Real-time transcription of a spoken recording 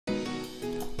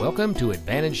Welcome to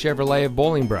Advantage Chevrolet of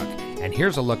Bolingbrook, and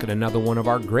here's a look at another one of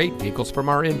our great vehicles from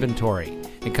our inventory.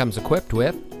 It comes equipped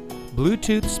with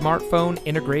Bluetooth smartphone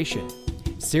integration,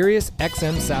 Sirius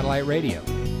XM satellite radio,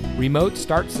 remote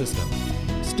start system,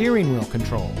 steering wheel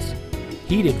controls,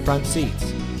 heated front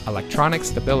seats, electronic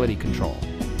stability control,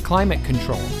 climate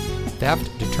control, theft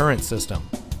deterrent system,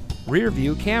 rear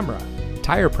view camera,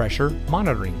 tire pressure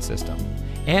monitoring system,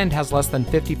 and has less than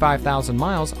 55,000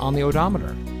 miles on the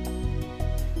odometer.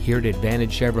 Here at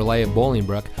Advantage Chevrolet of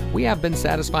Bolingbrook, we have been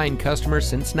satisfying customers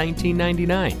since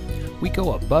 1999. We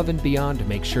go above and beyond to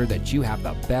make sure that you have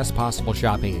the best possible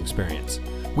shopping experience.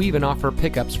 We even offer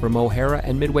pickups from O'Hara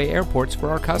and Midway airports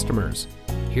for our customers.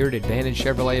 Here at Advantage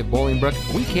Chevrolet of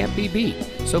Bolingbrook, we can't be beat,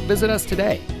 so visit us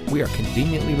today. We are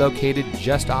conveniently located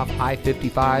just off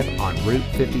I-55 on Route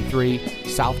 53,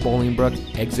 South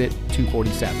Bolingbrook, exit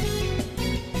 247.